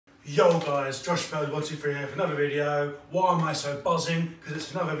Yo guys, Josh Spells123 here for another video. Why am I so buzzing? Because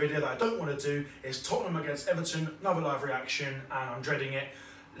it's another video that I don't want to do. It's Tottenham against Everton, another live reaction, and I'm dreading it.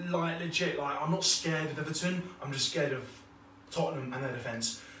 Like legit, like I'm not scared of Everton, I'm just scared of Tottenham and their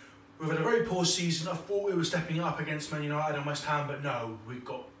defence. We've had a very poor season. I thought we were stepping up against Man United and West Ham, but no, we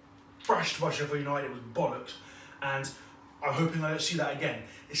got thrashed by Sheffield United. It was bollocks, and I'm hoping I don't see that again.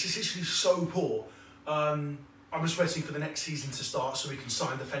 It's just literally so poor. I'm just waiting for the next season to start so we can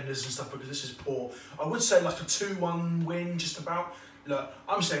sign defenders and stuff because this is poor. I would say like a 2-1 win, just about. Look,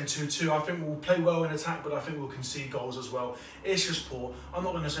 I'm saying 2-2. I think we'll play well in attack, but I think we'll concede goals as well. It's just poor. I'm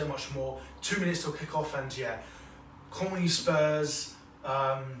not going to say much more. 2 minutes till kick off, and yeah, Conway Spurs,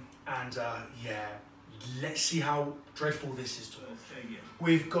 yeah, let's see how dreadful this is to us.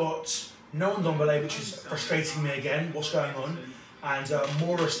 We've got no Ndombele, which is frustrating me again. What's going on? And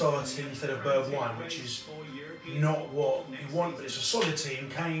Mora starting instead of Bergwijn, which is not what you want, but it's a solid team.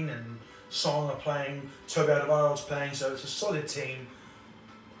 Kane and Son are playing, Toby Alderweireld's playing, so it's a solid team.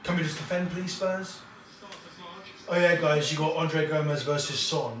 Can we just defend, please, Spurs? Oh yeah, guys, you got Andre Gomez versus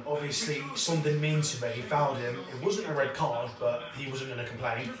Son. Obviously, Son didn't mean to, but he fouled him. It wasn't a red card, but he wasn't going to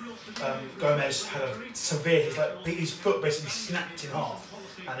complain. Gomez had a severe, his foot basically snapped in half,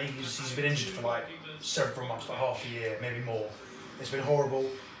 and he's been injured for like several months, like half a year, maybe more. It's been horrible.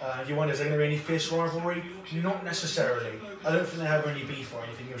 You wonder, is there going to be any fierce rivalry? Not necessarily. I don't think they have any beef or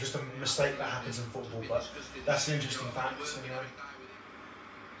anything. It was just a mistake that happens in football, but that's an interesting fact. You know.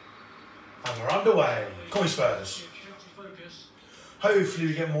 And we're underway. Come on, Spurs. Hopefully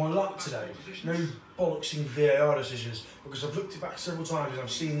we get more luck today. No bollocksing VAR decisions, because I've looked it back several times and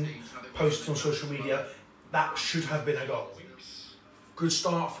I've seen posts on social media. That should have been a goal. Good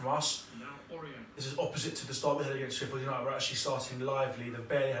start from us. This is opposite to the start we had against Sheffield United. We're actually starting lively. They've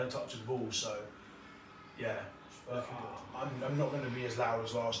barely had a touch of the ball, so yeah. I'm not going to be as loud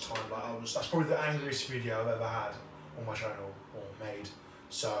as last time. That's probably the angriest video I've ever had on my channel or made.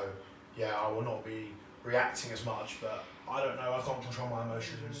 So yeah, I will not be reacting as much. But I don't know. I can't control my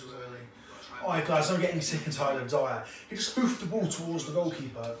emotions really. Alright guys, I'm getting sick and tired of Dyer. He just hoofed the ball towards the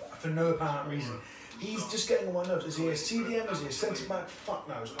goalkeeper for no apparent reason. He's just getting on my nerves. Is he a CDM? Is he a centre-back? Fuck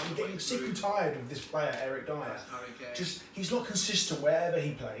knows. I'm getting sick and tired of this player, Eric Dyer. He's not consistent wherever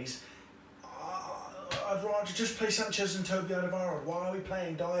he plays. I'd rather just play Sanchez and Toby Alderweireld. Why are we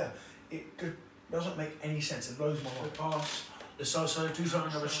playing Dyer? It doesn't make any sense. It blows my mind. Pass. The Soso, do something,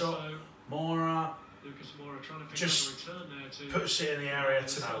 another shot. Mora. Just puts it in the area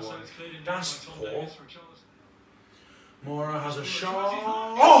to no one. That's poor. Mora has a shot.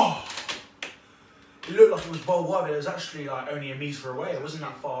 Oh! It looked like it was well wide, but it was actually like only a metre away. It wasn't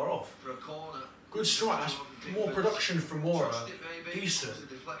that far off. Good strike. That's more production from Mora. Decent.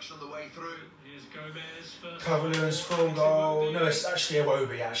 Calvert-Lewin's full goal. No, it's actually a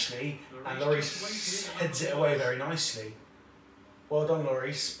Iwobi actually, and Lloris heads it away very nicely. Well done,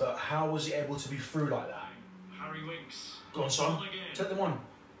 Lloris. But how was he able to be through like that? Go on, Son. Take them on.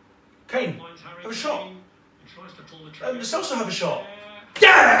 Kane, have a shot. Celso have a shot.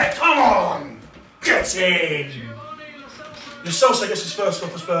 Yeah, come on. Get in! The Celso gets his first goal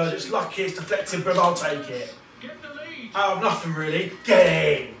for Spurs. It's lucky, it's deflected, but I'll take it. Out of nothing, really. Get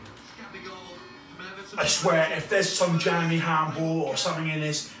in! I swear, if there's some jammy handball or something in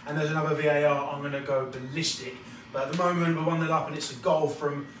this and there's another VAR, I'm going to go ballistic. But at the moment, we're 1-0 up and it's a goal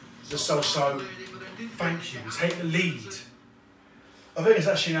from the Celso. Thank you. We take the lead. I think it's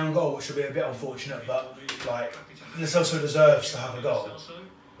actually an own goal, which will be a bit unfortunate, but like, the Celso deserves to have a goal.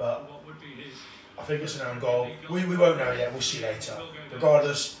 But I think it's an own goal. We won't know yet. We'll see later.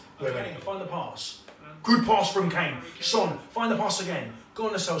 Regardless, we're winning. Find the pass. Good pass from Kane. Son, find the pass again. Go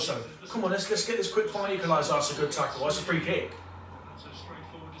on, the Celso. Come on, let's get this quick final equaliser. That's a good tackle. That's a free kick.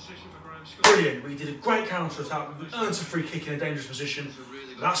 Brilliant. We did a great counter attack. We earned a free kick in a dangerous position.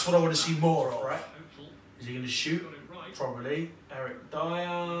 That's what I want to see more of, right? Is he going to shoot? Probably. Eric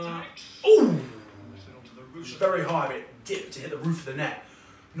Dyer. Ooh! It was very high, but it dipped to hit the roof of the net.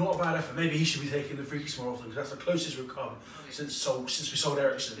 Not a bad effort. Maybe he should be taking the free kicks more often, because that's the closest we've come since we sold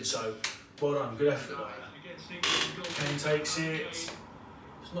Ericsson. So, well done. Good effort. Kane takes it. It's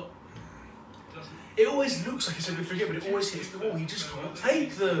not. It always looks like it's a good free kick, but it always hits the wall. You just can't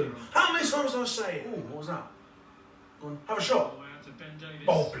take them. How many times did I say it? Oh, what was that? Go on, have a shot.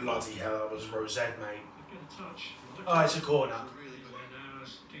 Oh, bloody hell. That was Rosette, mate. Oh, it's a corner.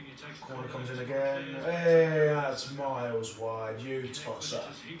 Corner comes in again. Hey, that's miles wide. You tosser.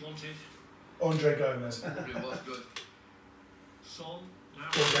 Andre Gomez. Go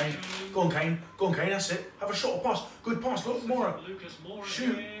on, Kane. Go on, Kane. Go on, Kane. That's it. Have a shot or pass. Good pass. Look, Mora.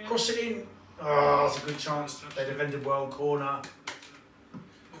 Shoot. Cross it in. Oh, that's a good chance. They defended well. Corner.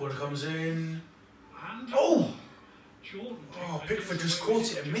 Corner comes in. Oh! Oh, Pickford just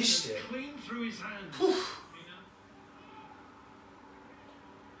caught it and missed it. Whew.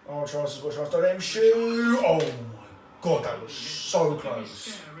 Oh, Charles has got a chance. Don't let him shoot. Oh my God, that was so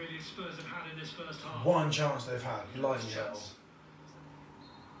close. One chance they've had. Bloody hell.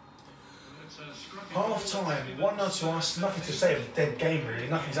 Half time, 1-0 to us. Nothing to say. It was a dead game, really.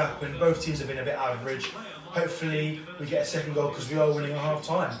 Nothing's happened. Both teams have been a bit average. Hopefully, we get a second goal because we are winning at half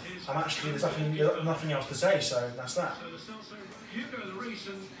time. And actually, there's nothing else to say, so that's that.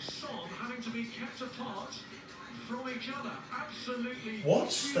 What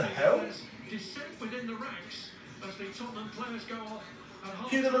the hell?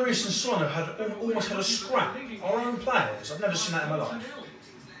 Hugo Lloris and Son have almost had a scrap. Our own players. I've never seen that in my life.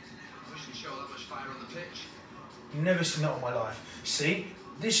 Never seen that in my life. See,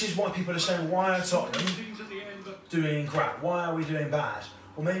 this is why people are saying, why are Tottenham doing crap? Why are we doing bad?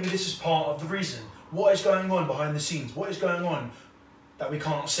 Well, maybe this is part of the reason. What is going on behind the scenes? What is going on that we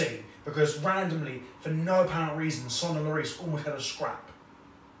can't see? Because randomly, for no apparent reason, Son and Lloris almost had a scrap.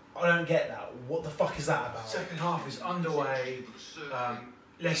 I don't get that. What the fuck is that about? Second half is underway.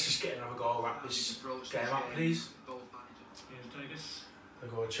 Let's just get another goal, wrap this game up, please. They've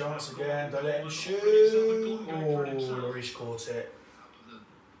got a chance again. Don't let him shoot. Oh, Lloris caught it.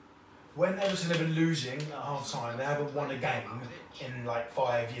 When Everton have been losing at half time, they haven't won a game in like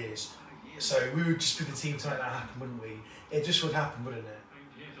 5 years. So we would just be the team to make that happen, wouldn't we? It just would happen, wouldn't it?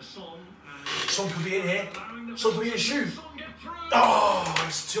 Son could be in here. Son could be in shoot. Oh,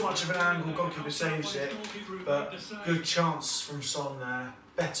 it's too much of an angle. Goalkeeper saves it. But good chance from Son there.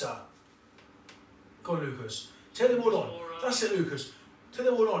 Better. Go on, Lucas. Take the ball on. That's it, Lucas. Take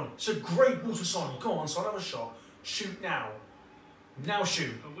the ball on. It's a great ball to Son. Go on, Son. Have a shot. Shoot now. Now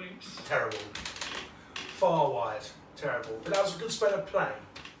shoot. Terrible. Far wide. Terrible. But that was a good spell of play.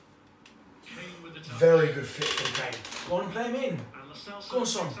 Very good fit from Kane. Go on, play him in. Go on,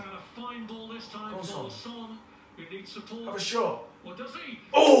 Son. Go on, Son. Have a shot.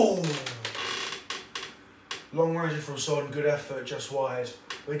 Oh! Long range from Son. Good effort, just wide.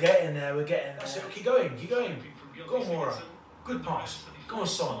 We're getting there. We're getting there. So keep going. Keep going. Go on, Mora. Good pass. Go on,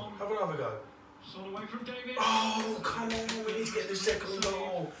 Son. Have another go. Oh, come on. We need to get the second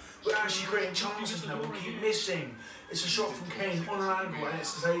goal. We're actually creating chances now. We'll keep missing. It's a shot from Kane on an angle, and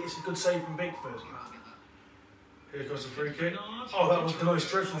it's a good save from Pickford. Here goes the free kick. Oh, that was the most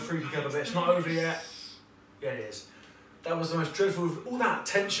dreadful free kick ever, but it's not over yet. Yeah, it is. That was the most dreadful. All that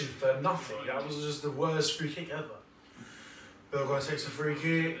tension for nothing. That was just the worst free kick ever. Bellegarde takes a free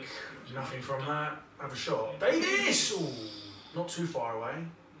kick. Nothing from that. Have a shot. Davis! Ooh, not too far away.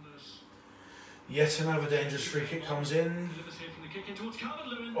 Yet another dangerous free kick comes in.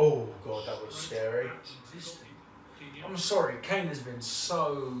 Oh, God, that was scary. I'm sorry, Kane has been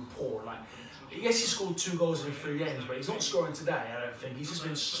so poor. Like, yes, he scored 2 goals in 3 games, but he's not scoring today, I don't think. He's just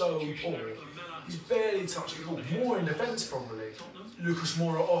been so poor. He's barely touched the ball. More in defence, probably. Lucas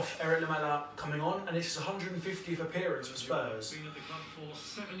Moura off, Eric Lamela coming on, and it's his 150th appearance for Spurs.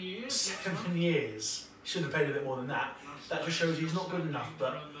 7 years. Should have played a bit more than that. That just shows he's not good enough,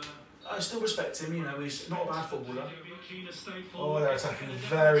 but I still respect him, you know, he's not a bad footballer. Oh, they're attacking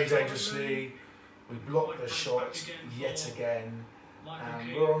very dangerously. We block the shot yet again.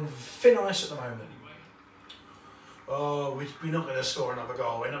 And we're on thin ice at the moment. Oh, we're not going to score another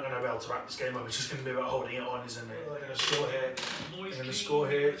goal. We're not going to be able to wrap this game up. It's just going to be about holding it on, isn't it? They're going to score here. They're going to score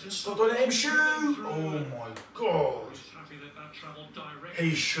here. Stop doing him shoot! Oh my God.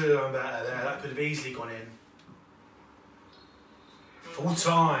 He should have done better there. That could have easily gone in. Full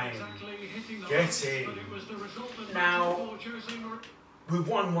time. Get in. Now, we've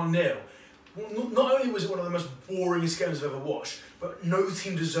won 1-0. Not only was it one of the most boringest games I've ever watched, but no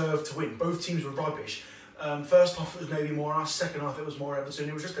team deserved to win. Both teams were rubbish. First half it was maybe more us, second half it was more Everton.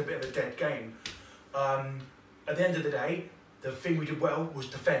 It was just a bit of a dead game. At the end of the day, the thing we did well was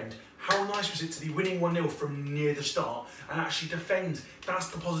defend. How nice was it to be winning 1-0 from near the start and actually defend? That's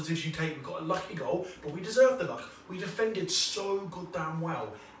the positives you take. We got a lucky goal, but we deserved the luck. We defended so goddamn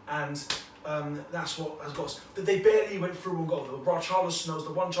well, and that's what has got us. They barely went through one goal. Richarlison, there was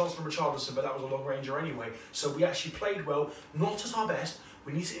the one chance from Richarlison, but that was a long ranger anyway. So we actually played well, not at our best.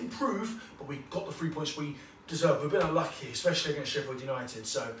 We need to improve, but we got the 3 points we deserve. We've been unlucky, especially against Sheffield United.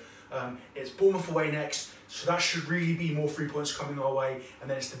 So it's Bournemouth away next, so that should really be more 3 points coming our way, and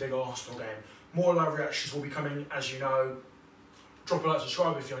then it's the big Arsenal game. More live reactions will be coming, as you know. Drop a like,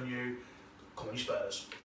 subscribe if you're new. Come on, you Spurs.